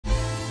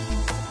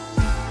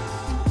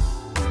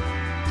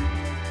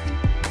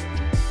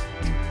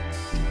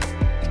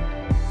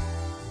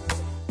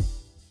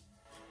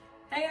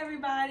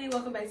everybody,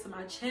 welcome back to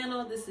my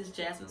channel. This is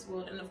Jasmine's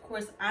World, and of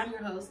course I'm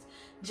your host,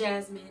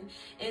 Jasmine.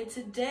 And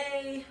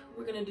today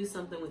we're gonna do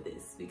something with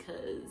this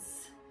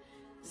because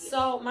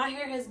so my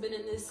hair has been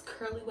in this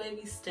curly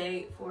wavy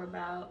state for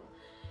about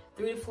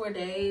 3 to 4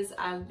 days.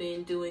 I've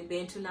been doing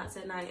Bantu knots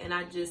at night and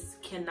I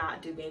just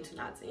cannot do Bantu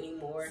knots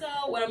anymore.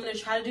 So what I'm gonna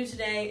try to do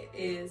today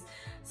is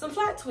some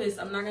flat twists.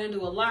 I'm not gonna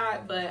do a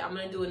lot, but I'm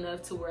gonna do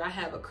enough to where I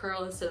have a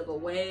curl instead of a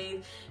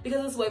wave,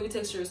 because this wavy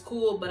texture is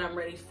cool, but I'm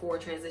ready for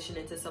transition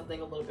into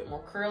something a little bit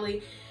more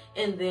curly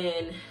and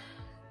then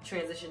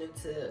transition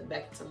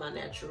back into my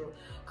natural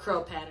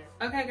curl pattern.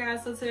 Okay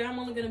guys, so today I'm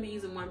only going to be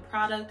using one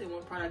product and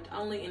one product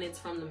only, and it's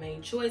from the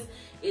Main Choice.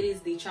 It is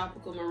the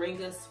Tropical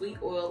Moringa Sweet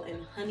Oil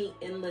and Honey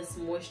Endless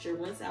Moisture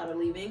Rinse Out or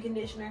Leave-In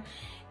Conditioner.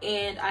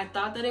 And I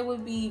thought that it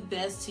would be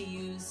best to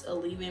use a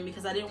leave-in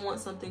because I didn't want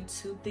something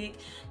too thick,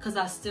 because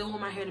I still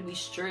want my hair to be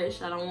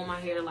stretched. I don't want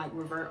my hair to like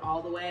revert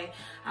all the way.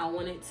 I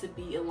want it to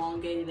be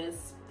elongated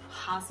as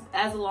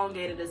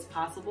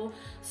possible.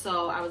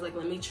 So I was like,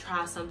 let me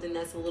try something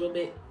that's a little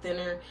bit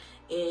thinner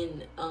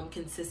in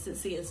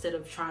consistency instead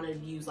of trying to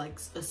use like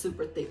a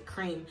super thick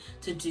cream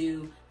to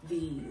do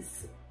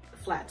these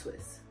flat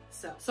twists.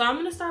 So I'm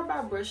gonna start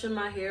by brushing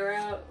my hair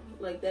out.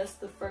 Like, that's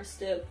the first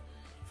step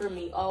for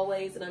me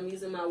always, and I'm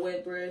using my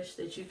wet brush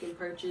that you can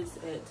purchase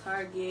at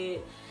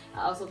Target.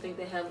 I also think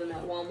they have them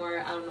at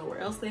Walmart. I don't know where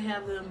else they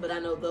have them, but I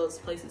know those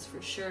places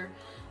for sure.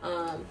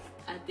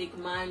 I think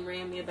mine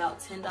ran me about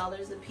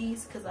 $10 a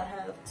piece because I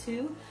have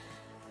two.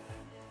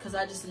 Because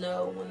I just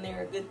know when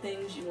there are good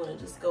things, you want to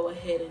just go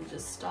ahead and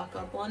just stock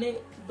up on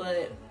it.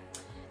 But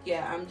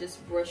yeah, I'm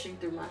just brushing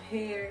through my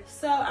hair.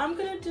 So I'm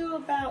going to do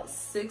about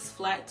 6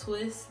 flat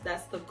twists.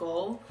 That's the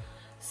goal,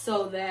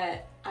 so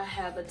that I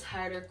have a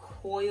tighter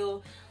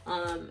coil.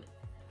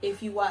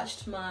 If you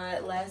watched my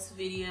last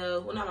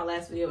video, well, not my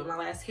last video, but my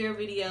last hair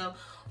video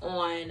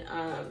on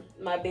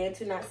my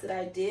Bantu knots that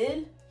I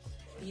did,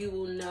 you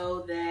will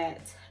know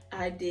that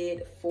I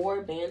did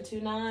 4 Bantu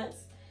knots,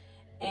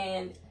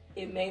 and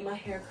it made my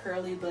hair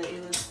curly, but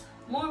it was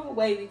more of a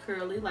wavy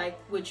curly like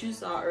what you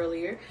saw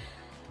earlier.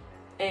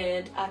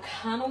 And I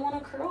kind of want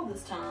to curl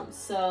this time,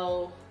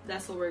 so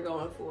that's what we're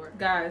going for.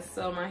 Guys,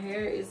 so my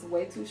hair is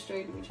way too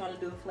straight to be trying to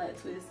do a flat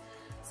twist.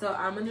 So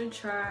I'm going to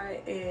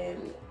try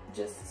and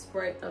just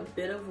spray a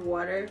bit of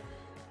water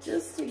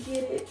just to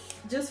get it,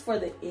 just for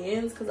the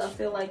ends, because I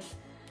feel like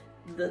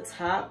the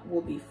top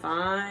will be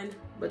fine,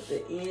 but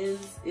the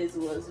ends is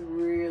what's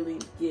really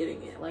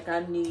getting it. Like,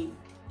 I need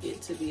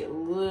it to be a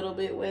little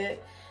bit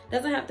wet.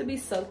 Doesn't have to be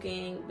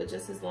soaking, but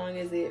just as long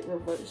as it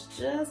reverts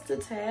just a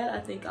tad, I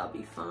think I'll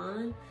be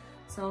fine.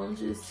 So I'm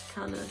just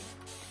kind of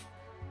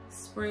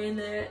spraying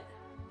that,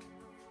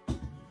 and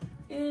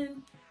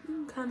you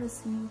can kind of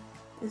see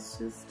it's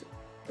just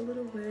a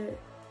little wet,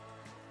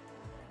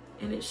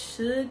 and it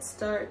should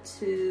start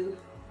to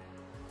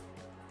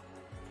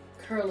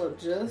curl up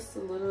just a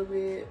little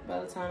bit by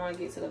the time I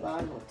get to the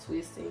bottom of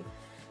twisting.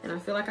 And I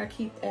feel like I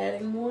keep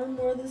adding more and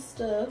more of this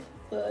stuff,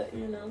 but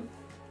you know,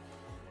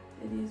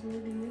 it is what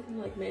it is.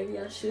 Like, maybe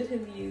I should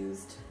have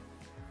used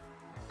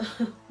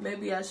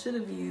maybe I should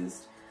have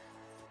used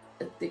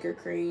a thicker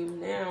cream.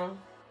 Now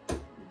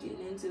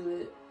getting into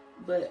it,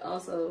 but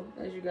also,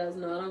 as you guys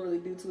know, I don't really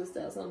do twist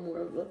outs. I'm more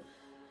of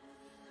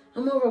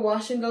a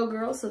wash and go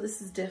girl, so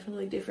this is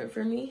definitely different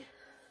for me.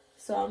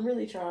 So I'm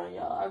really trying,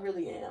 y'all. I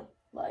really am.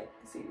 Like,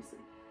 seriously.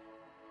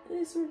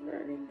 It's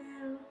reverting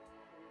now.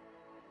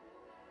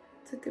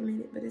 Took a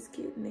minute, but it's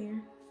getting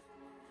there.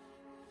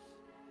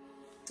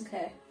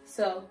 Okay,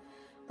 so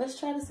let's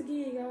try this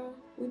again, y'all.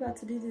 We about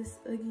to do this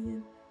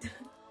again.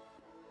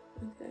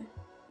 Okay.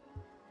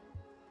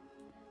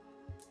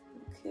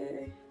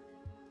 Okay.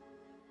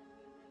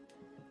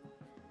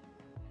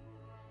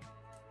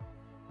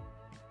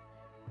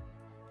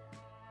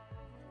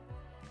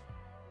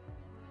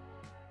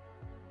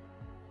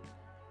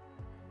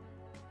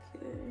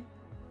 Okay.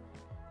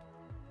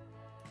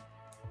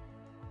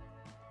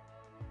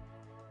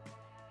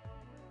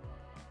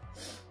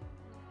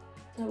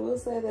 I will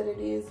say that it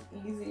is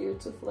easier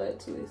to flat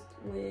twist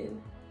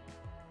when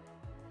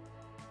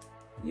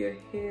your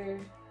hair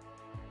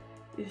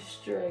is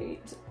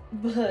straight,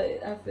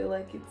 but I feel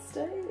like it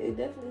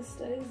definitely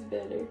stays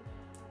better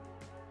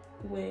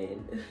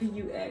when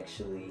you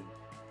actually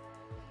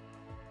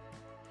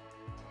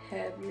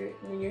have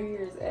when your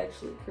hair is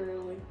actually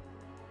curly.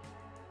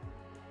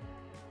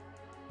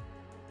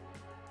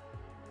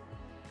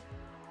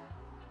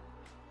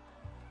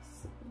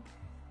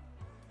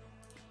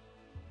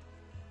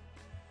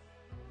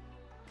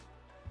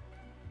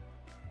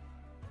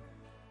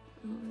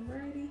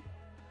 Alrighty,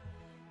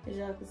 as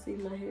y'all can see,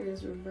 my hair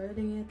is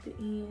reverting at the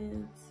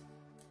ends,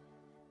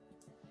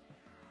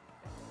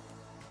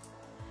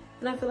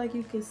 and I feel like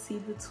you can see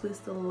the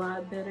twist a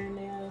lot better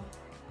now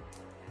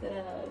that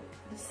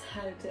I've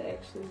decided to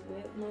actually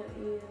wet my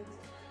ends.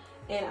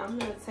 And I'm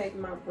gonna take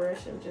my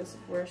brush and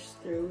just brush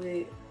through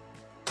it,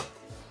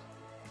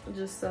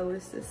 just so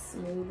it's as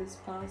smooth as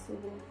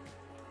possible.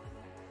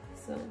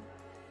 So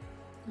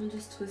I'm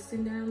just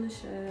twisting down the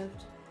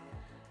shaft.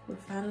 We're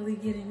finally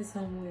getting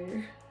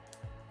somewhere.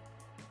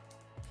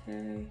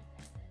 Okay.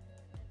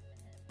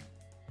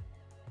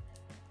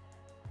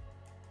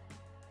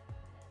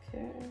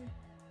 Okay.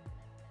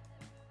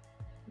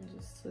 I'm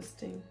just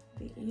twisting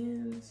the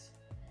ends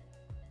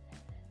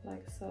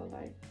like so,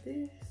 like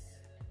this.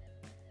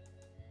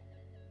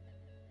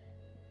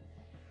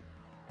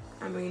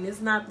 I mean, it's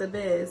not the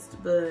best,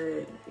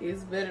 but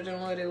it's better than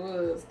what it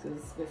was,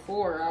 because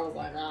before I was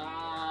like,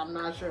 I'm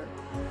not sure.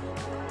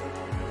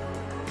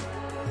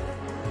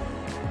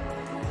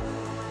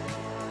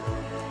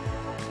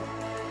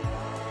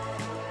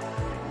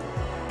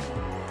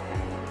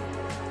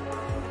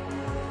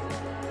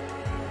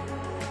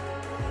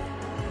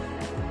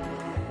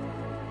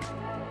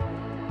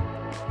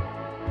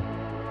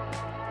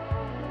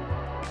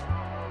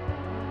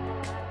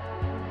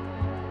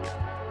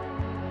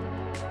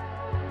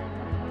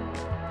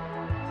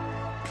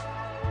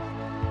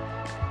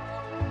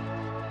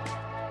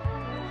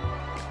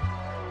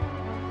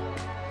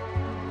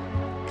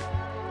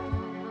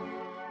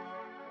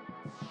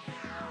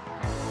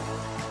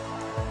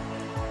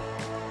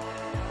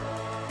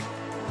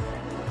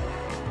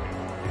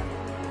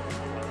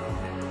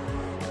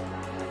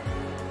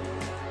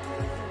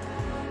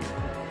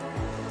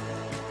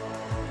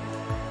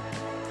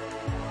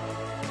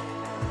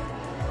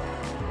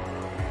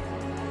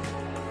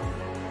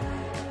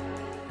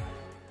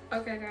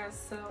 Okay guys,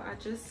 so I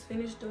just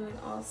finished doing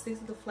all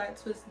 6 of the flat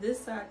twists.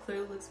 This side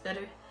clearly looks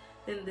better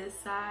than this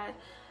side.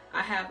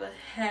 I have a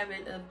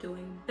habit of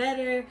doing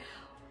better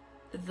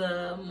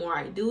the more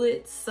I do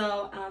it,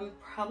 so I'm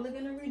probably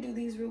gonna redo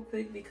these real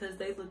quick because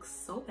they look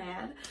so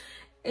bad,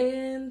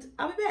 and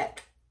I'll be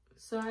back.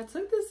 So I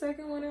took the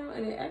second one out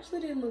and it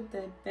actually didn't look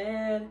that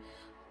bad,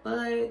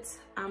 but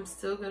I'm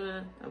still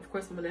gonna, of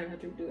course I'm gonna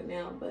have to redo it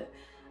now, but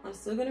I'm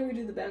still gonna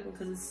redo the back one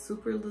because it's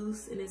super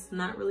loose and it's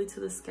not really to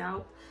the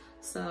scalp.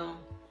 So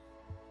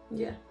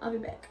yeah, I'll be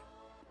back.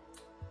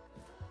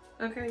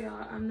 Okay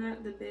y'all, I'm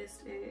not the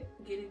best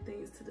at getting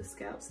things to the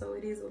scalp, so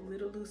it is a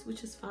little loose,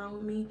 which is fine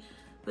with me,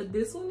 but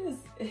this one is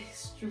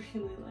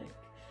extremely, like,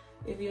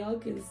 if y'all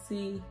can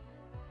see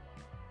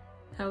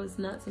how it's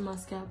not to my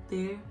scalp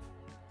there,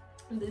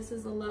 this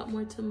is a lot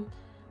more to,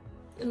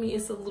 I mean,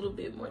 it's a little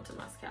bit more to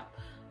my scalp,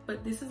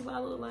 but this is what I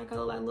look like. I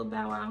look like little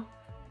Bow Wow.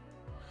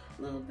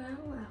 Little Bow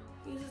Wow.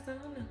 You just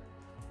don't know.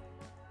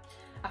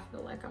 I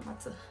feel like I'm about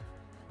to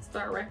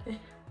start rapping,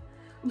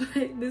 but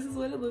this is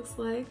what it looks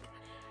like.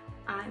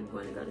 I'm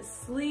going to go to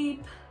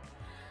sleep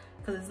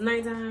because it's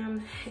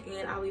nighttime,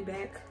 and I'll be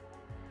back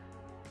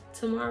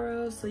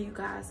tomorrow so you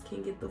guys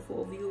can get the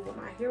full view of what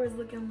my hair is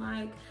looking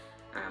like.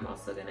 I'm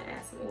also going to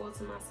add some oil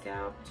to my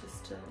scalp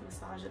just to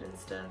massage it and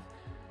stuff.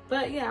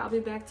 But yeah, I'll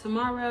be back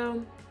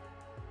tomorrow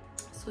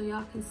so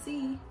y'all can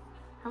see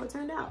how it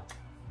turned out.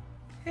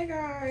 Hey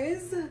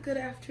guys, good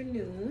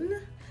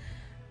afternoon.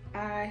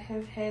 I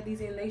have had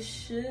these in,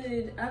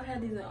 I've had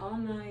these in all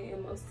night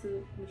and most of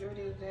the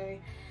majority of the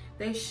day.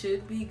 They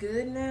should be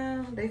good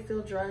now. They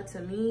feel dry to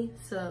me.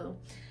 So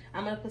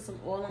I'm gonna put some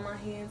oil on my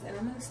hands and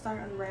I'm gonna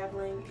start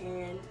unraveling,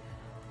 and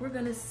we're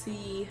gonna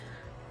see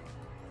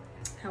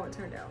how it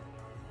turned out.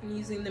 I'm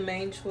using the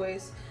Main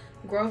Choice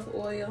Growth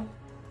Oil.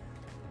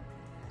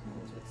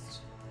 I'll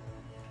just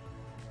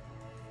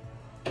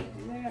do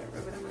that,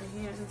 rub it on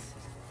my hands.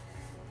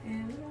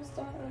 And we're gonna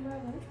start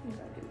unraveling. Which one did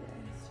I do last?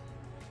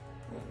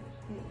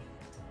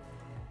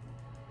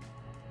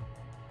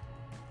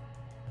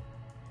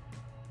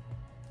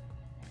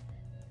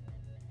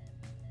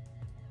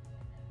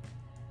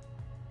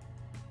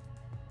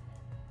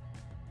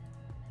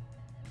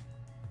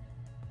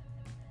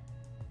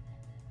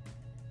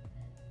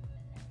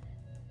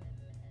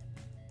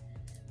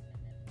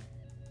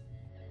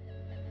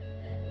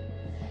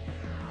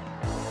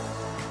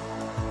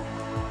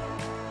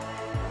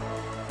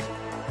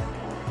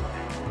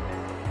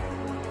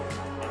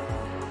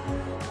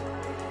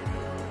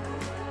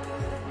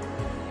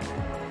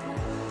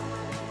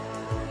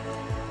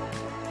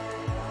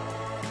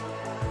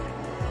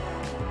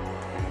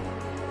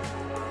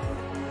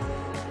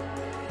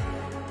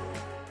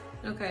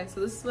 Okay, so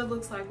this is what it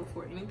looks like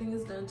before anything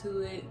is done to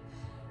it,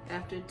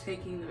 after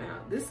taking them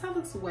out. This side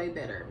looks way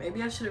better.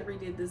 Maybe I should have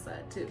redid this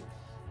side too.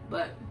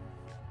 But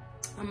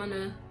I'm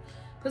gonna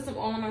put some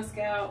oil on my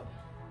scalp,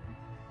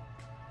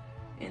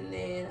 and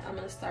then I'm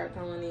gonna start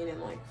going in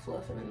and like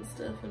fluffing and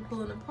stuff and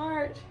pulling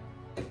apart.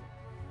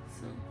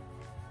 So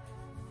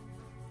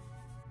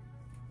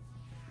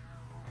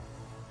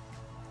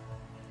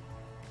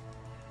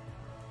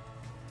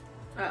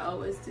I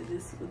always do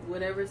this with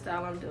whatever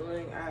style I'm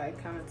doing. I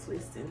kind of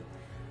twist and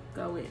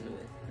go in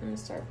with. I'm gonna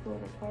start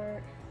pulling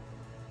apart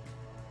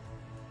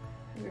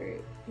where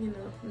it, you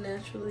know,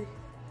 naturally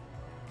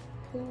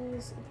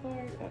pulls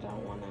apart. I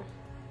don't want to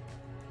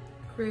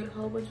create a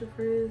whole bunch of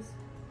frizz.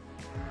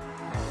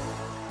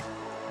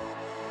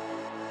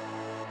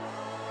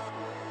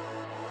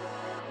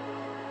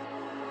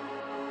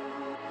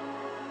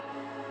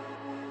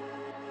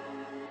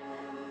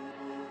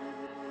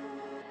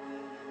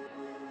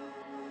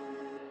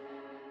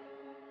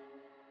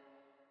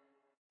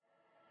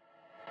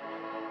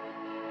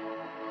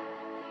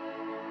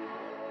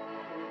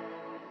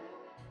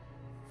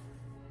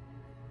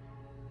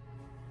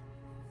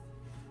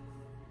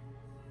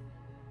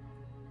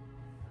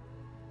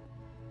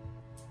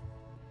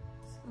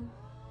 So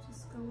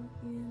just going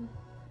in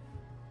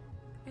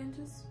and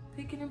just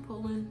picking and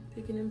pulling,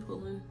 picking and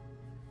pulling.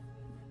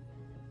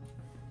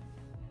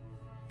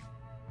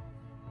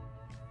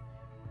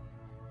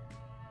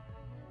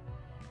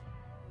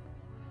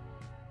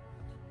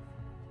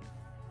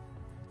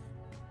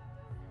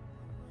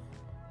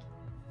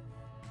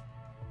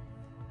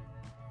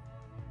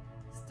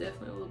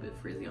 Definitely a little bit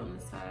frizzy on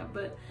the side,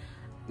 but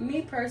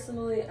me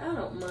personally, I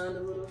don't mind a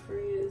little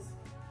frizz,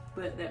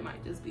 but that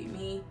might just be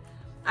me.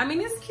 I mean,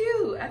 it's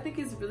cute. I think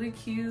it's really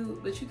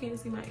cute, but you can't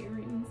see my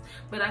earrings,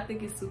 but I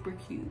think it's super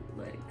cute.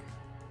 Like,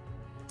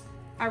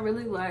 I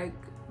really like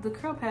the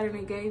curl pattern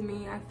it gave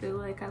me. I feel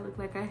like I look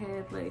like I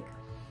had like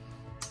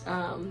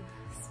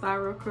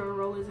spiral curl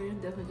rollers in.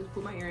 Definitely just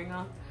put my earring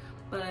off,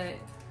 but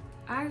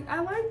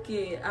I like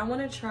it. I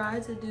want to try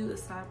to do a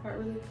side part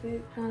really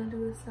quick. Trying to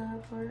do a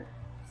side part.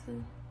 So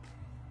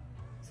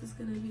this is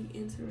gonna be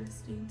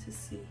interesting to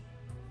see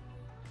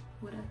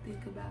what I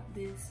think about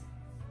this.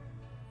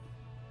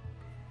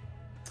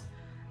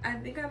 I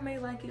think I may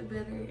like it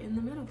better in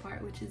the middle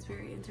part, which is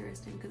very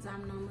interesting because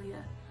I'm normally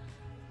a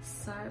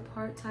side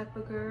part type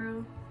of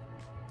girl.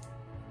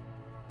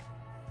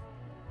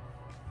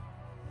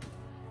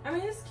 I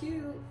mean, it's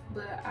cute,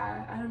 but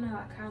I don't know.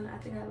 I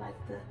think I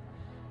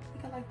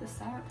like the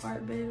side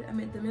part better. I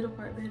mean, the middle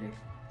part better.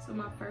 So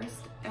my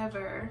first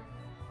ever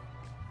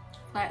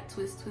flat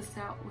twist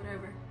out,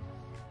 whatever.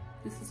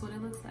 This is what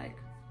it looks like.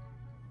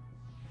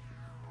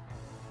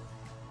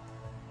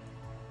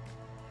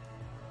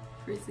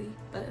 Frizzy,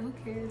 but who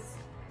cares?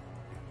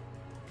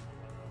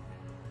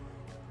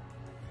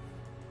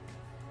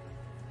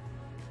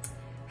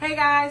 Hey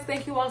guys,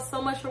 thank you all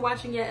so much for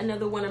watching yet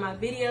another one of my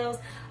videos.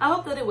 I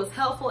hope that it was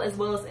helpful as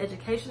well as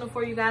educational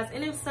for you guys.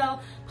 And if so,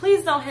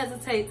 please don't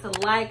hesitate to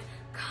like,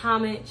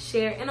 comment,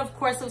 share, and of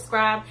course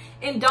subscribe.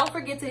 And don't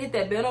forget to hit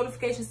that bell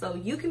notification so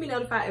you can be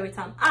notified every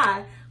time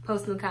I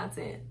post new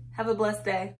content. Have a blessed day.